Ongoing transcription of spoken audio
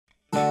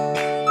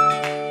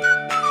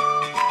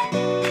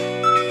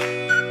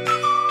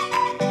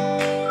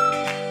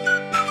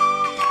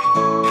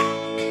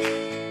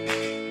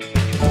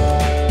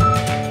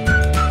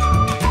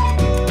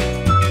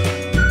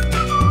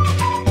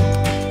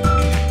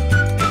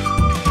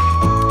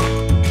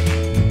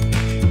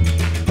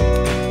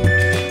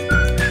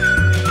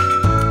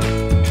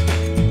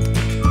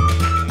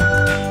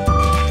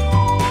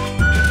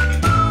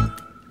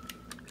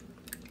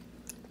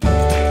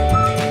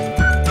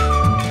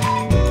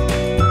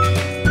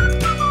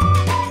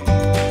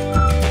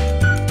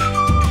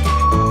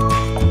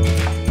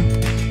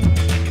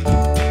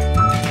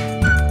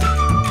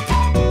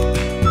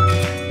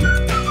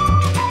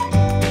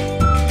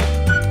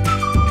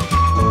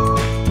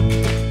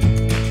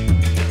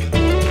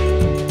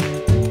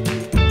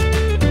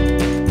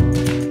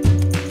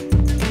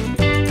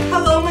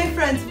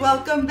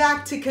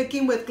back to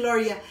Cooking with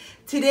Gloria.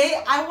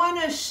 Today I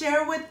want to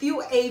share with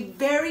you a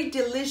very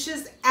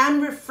delicious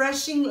and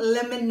refreshing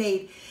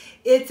lemonade.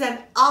 It's an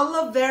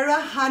aloe vera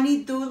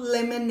honeydew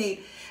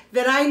lemonade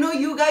that I know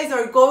you guys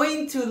are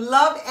going to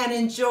love and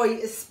enjoy,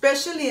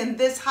 especially in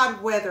this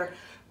hot weather.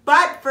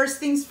 But first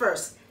things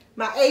first,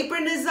 my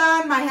apron is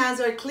on, my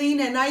hands are clean,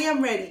 and I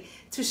am ready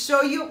to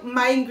show you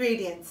my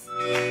ingredients.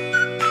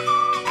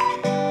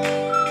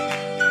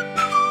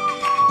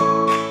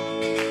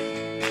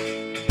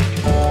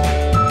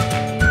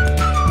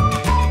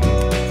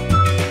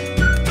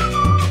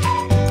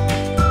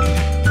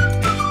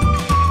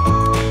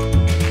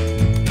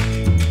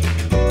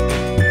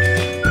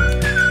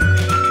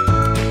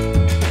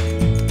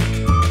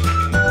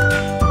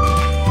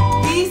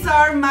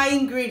 My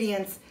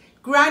ingredients: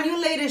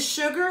 granulated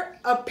sugar,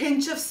 a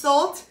pinch of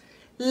salt,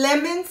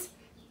 lemons,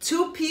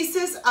 2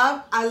 pieces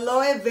of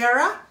aloe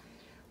vera,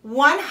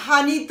 1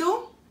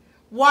 honeydew,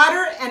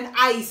 water and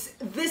ice.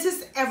 This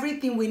is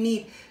everything we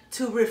need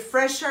to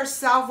refresh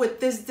ourselves with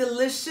this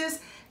delicious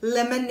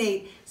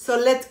lemonade. So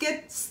let's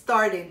get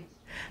started.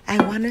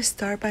 I want to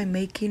start by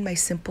making my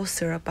simple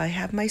syrup. I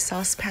have my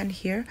saucepan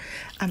here.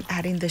 I'm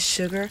adding the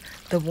sugar,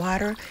 the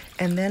water,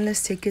 and then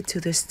let's take it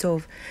to the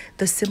stove.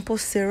 The simple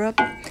syrup,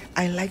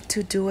 I like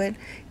to do it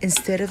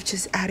instead of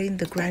just adding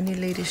the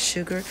granulated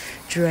sugar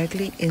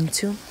directly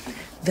into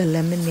the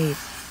lemonade.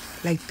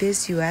 Like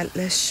this, you add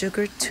less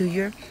sugar to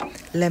your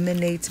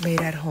lemonades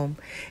made at home.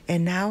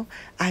 And now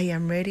I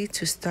am ready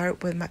to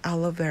start with my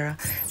aloe vera.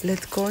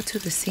 Let's go to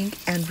the sink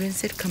and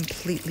rinse it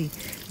completely,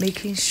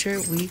 making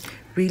sure we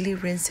really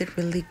rinse it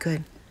really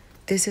good.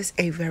 This is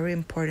a very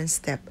important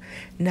step.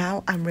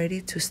 Now I'm ready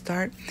to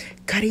start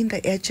cutting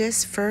the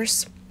edges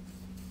first,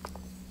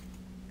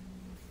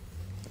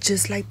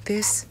 just like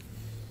this.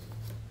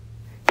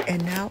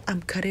 And now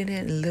I'm cutting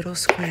it in little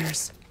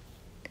squares.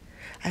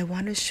 I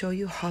want to show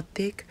you how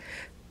thick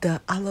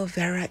the aloe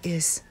vera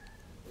is.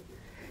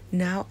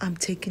 Now I'm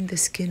taking the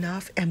skin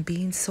off and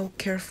being so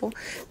careful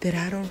that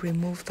I don't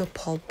remove the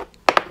pulp.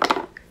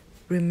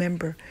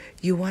 Remember,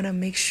 you want to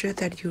make sure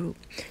that you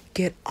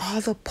get all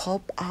the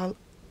pulp out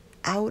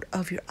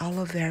of your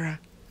aloe vera.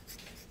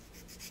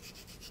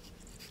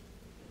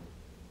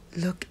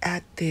 Look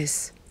at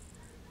this.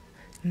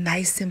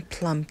 Nice and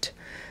plumped.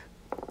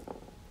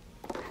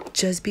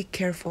 Just be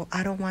careful.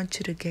 I don't want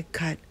you to get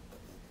cut.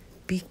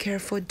 Be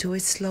careful. Do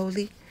it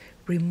slowly.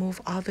 Remove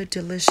all the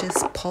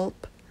delicious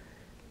pulp.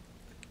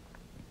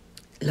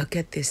 Look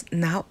at this.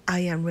 Now I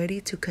am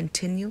ready to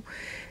continue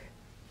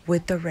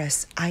with the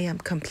rest. I am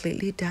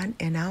completely done,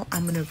 and now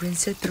I'm going to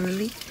rinse it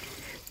thoroughly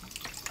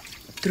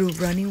through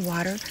running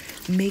water,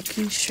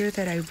 making sure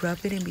that I rub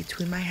it in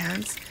between my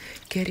hands,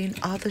 getting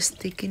all the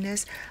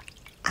stickiness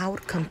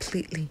out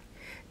completely.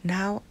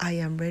 Now I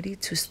am ready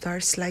to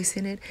start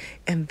slicing it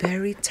in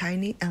very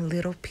tiny and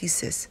little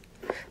pieces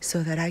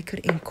so that I could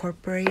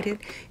incorporate it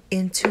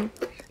into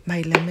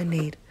my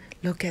lemonade.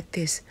 Look at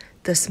this.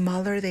 The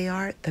smaller they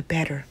are, the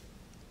better.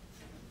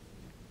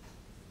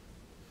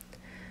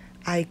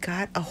 I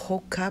got a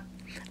whole cup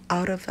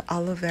out of the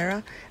aloe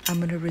vera. I'm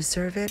going to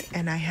reserve it,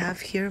 and I have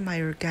here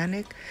my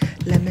organic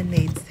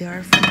lemonades. They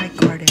are from my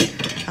garden.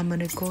 I'm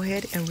going to go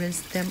ahead and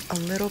rinse them a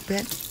little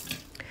bit,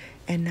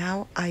 and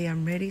now I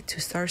am ready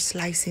to start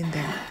slicing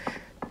them.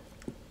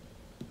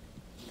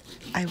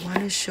 I want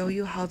to show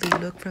you how they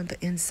look from the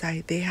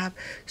inside. They have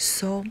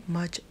so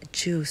much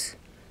juice.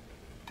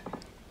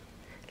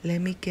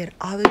 Let me get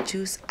all the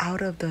juice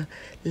out of the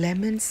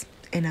lemons,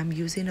 and I'm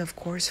using, of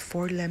course,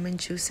 4 lemon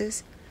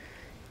juices.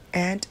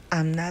 And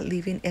I'm not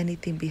leaving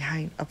anything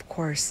behind, of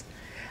course.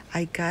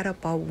 I got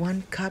about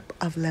 1 cup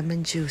of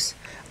lemon juice.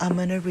 I'm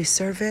going to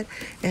reserve it,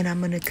 and I'm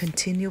going to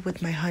continue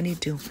with my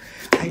honeydew.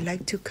 I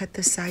like to cut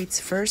the sides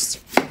first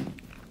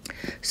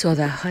so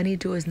the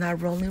honeydew is not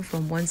rolling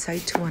from one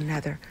side to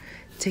another.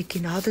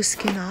 Taking all the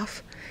skin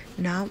off,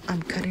 now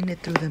I'm cutting it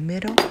through the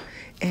middle,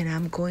 and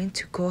I'm going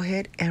to go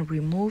ahead and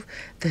remove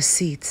the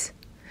seeds.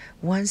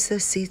 Once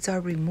the seeds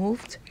are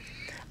removed,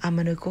 I'm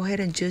going to go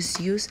ahead and just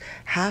use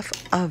half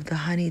of the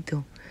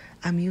honeydew.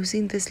 I'm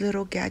using this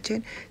little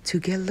gadget to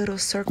get little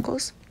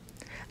circles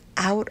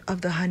out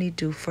of the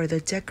honeydew for the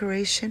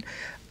decoration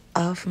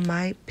of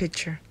my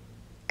pitcher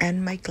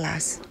and my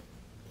glass.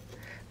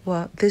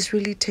 Well, this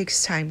really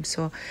takes time,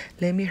 so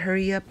let me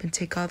hurry up and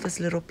take all these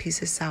little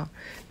pieces out.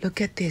 Look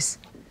at this.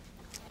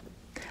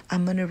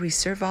 I'm going to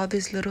reserve all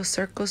these little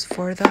circles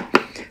for the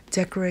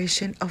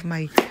decoration of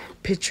my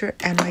pitcher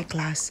and my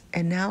glass.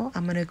 And now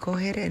I'm going to go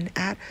ahead and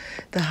add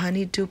the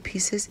honeydew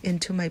pieces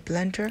into my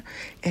blender,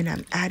 and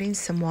I'm adding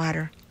some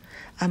water.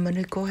 I'm going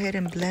to go ahead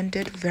and blend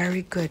it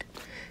very good,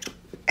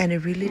 and it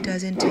really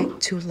doesn't take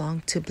too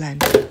long to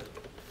blend.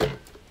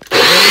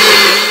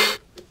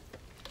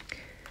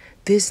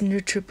 This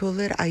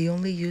NutriBullet, I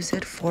only use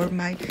it for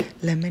my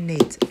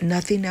lemonades.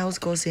 Nothing else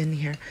goes in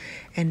here.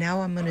 And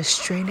now I'm going to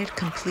strain it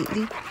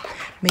completely,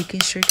 making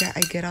sure that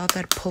I get all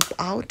that pulp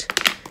out.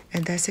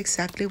 And that's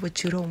exactly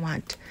what you don't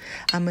want.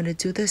 I'm going to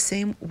do the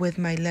same with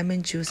my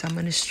lemon juice. I'm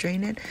going to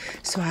strain it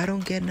so I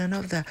don't get none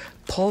of the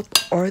pulp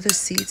or the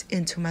seeds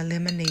into my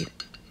lemonade.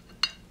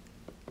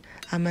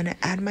 I'm going to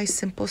add my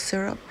simple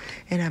syrup,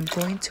 and I'm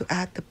going to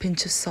add the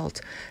pinch of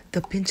salt.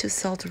 The pinch of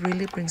salt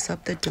really brings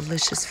up the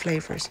delicious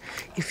flavors.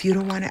 If you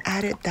don't want to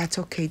add it, that's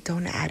okay.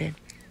 Don't add it.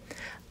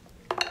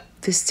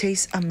 This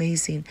tastes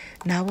amazing.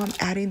 Now I'm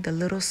adding the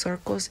little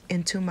circles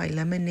into my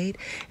lemonade,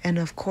 and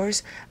of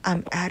course,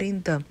 I'm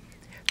adding the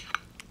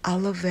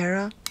aloe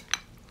vera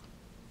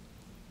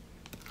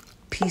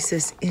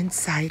pieces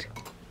inside.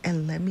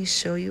 And let me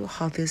show you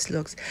how this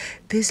looks.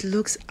 This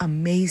looks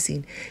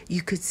amazing.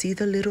 You could see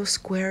the little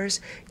squares.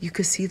 You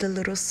could see the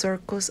little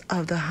circles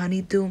of the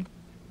honeydew.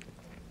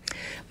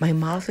 My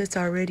mouth is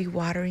already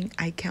watering.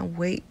 I can't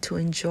wait to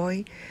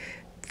enjoy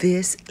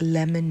this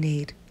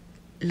lemonade.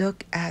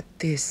 Look at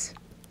this.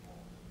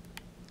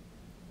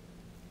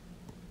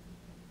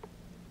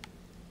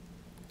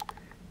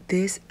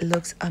 This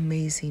looks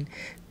amazing.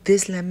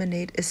 This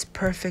lemonade is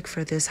perfect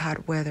for this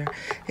hot weather.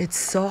 It's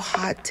so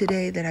hot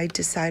today that I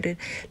decided,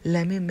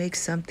 let me make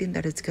something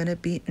that is going to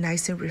be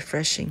nice and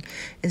refreshing.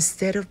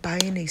 Instead of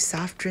buying a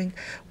soft drink,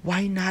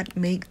 why not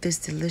make this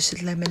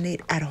delicious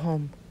lemonade at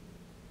home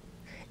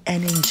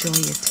and enjoy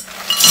it?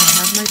 I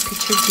have my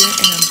pitcher here,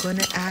 and I'm going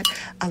to add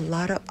a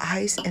lot of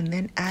ice and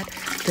then add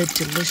the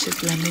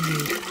delicious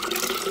lemonade.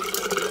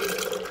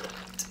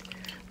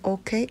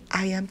 Okay,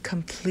 I am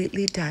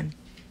completely done.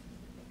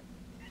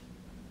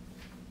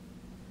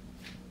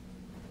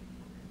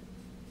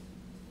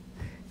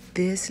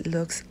 This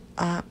looks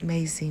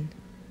amazing.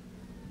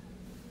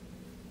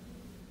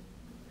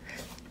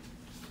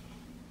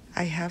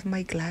 I have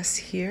my glass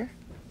here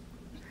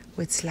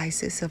with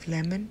slices of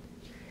lemon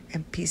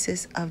and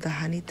pieces of the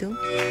honeydew.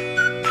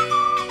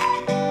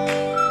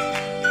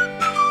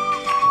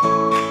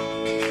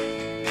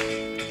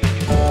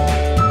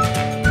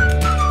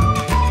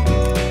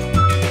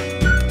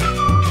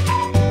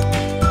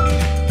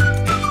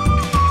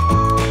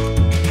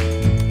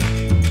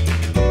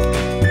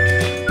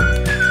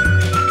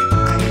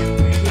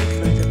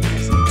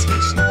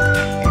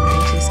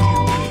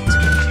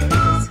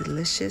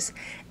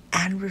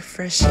 And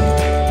refreshing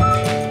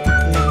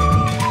lemonade.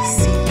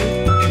 See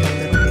you in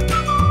a little bit.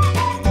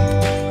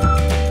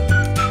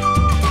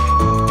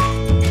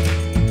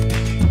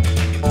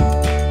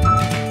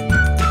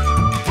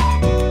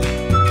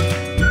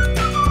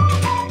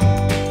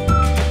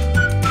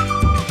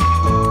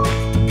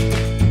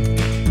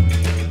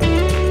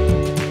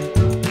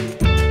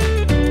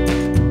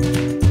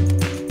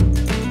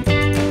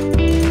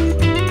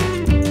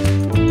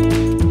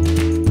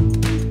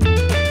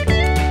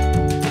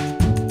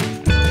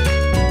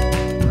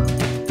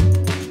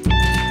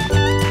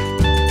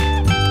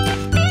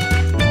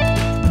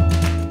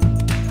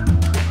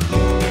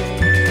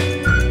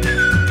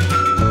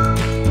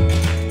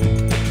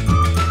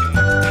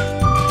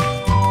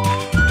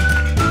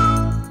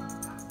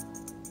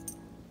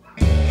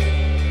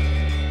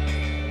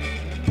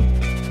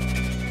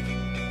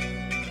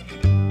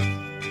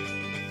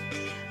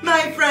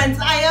 My friends,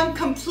 I am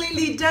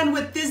completely done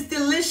with this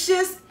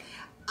delicious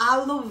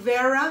aloe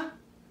vera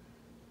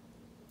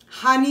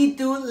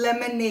honeydew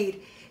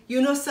lemonade.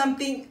 You know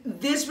something?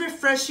 This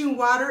refreshing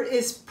water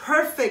is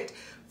perfect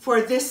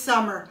for this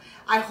summer.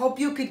 I hope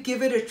you could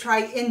give it a try.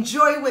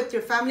 Enjoy with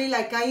your family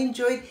like I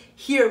enjoyed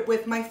here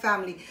with my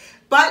family.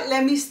 But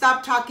let me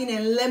stop talking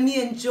and let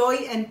me enjoy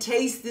and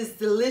taste this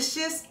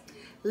delicious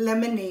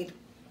lemonade.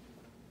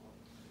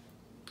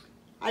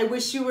 I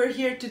wish you were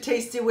here to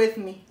taste it with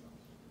me.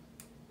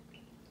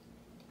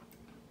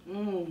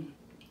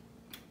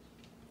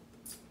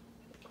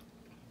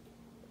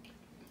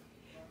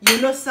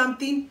 You know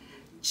something?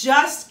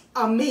 Just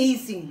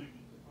amazing.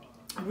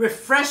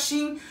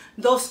 Refreshing.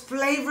 Those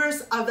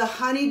flavors of the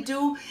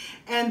honeydew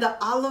and the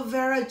aloe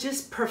vera,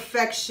 just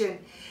perfection.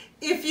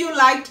 If you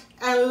liked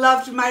and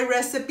loved my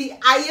recipe,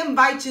 I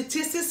invite you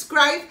to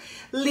subscribe,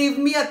 leave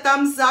me a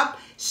thumbs up,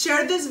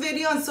 share this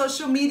video on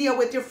social media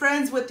with your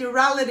friends, with your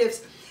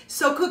relatives,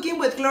 so Cooking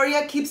with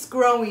Gloria keeps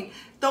growing.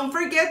 Don't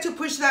forget to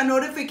push that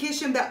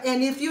notification bell,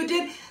 and if you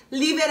did,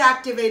 leave it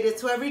activated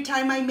so every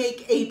time I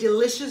make a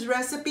delicious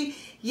recipe,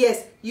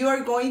 yes, you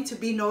are going to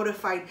be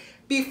notified.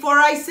 Before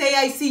I say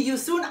I see you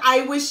soon,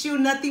 I wish you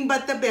nothing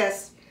but the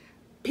best.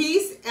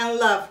 Peace and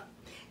love.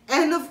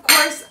 And of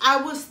course, I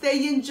will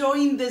stay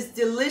enjoying this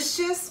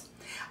delicious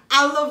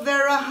aloe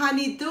vera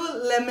honeydew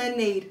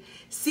lemonade.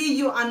 See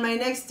you on my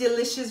next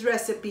delicious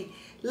recipe.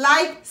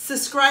 Like,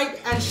 subscribe,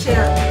 and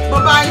share.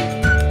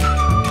 Bye-bye.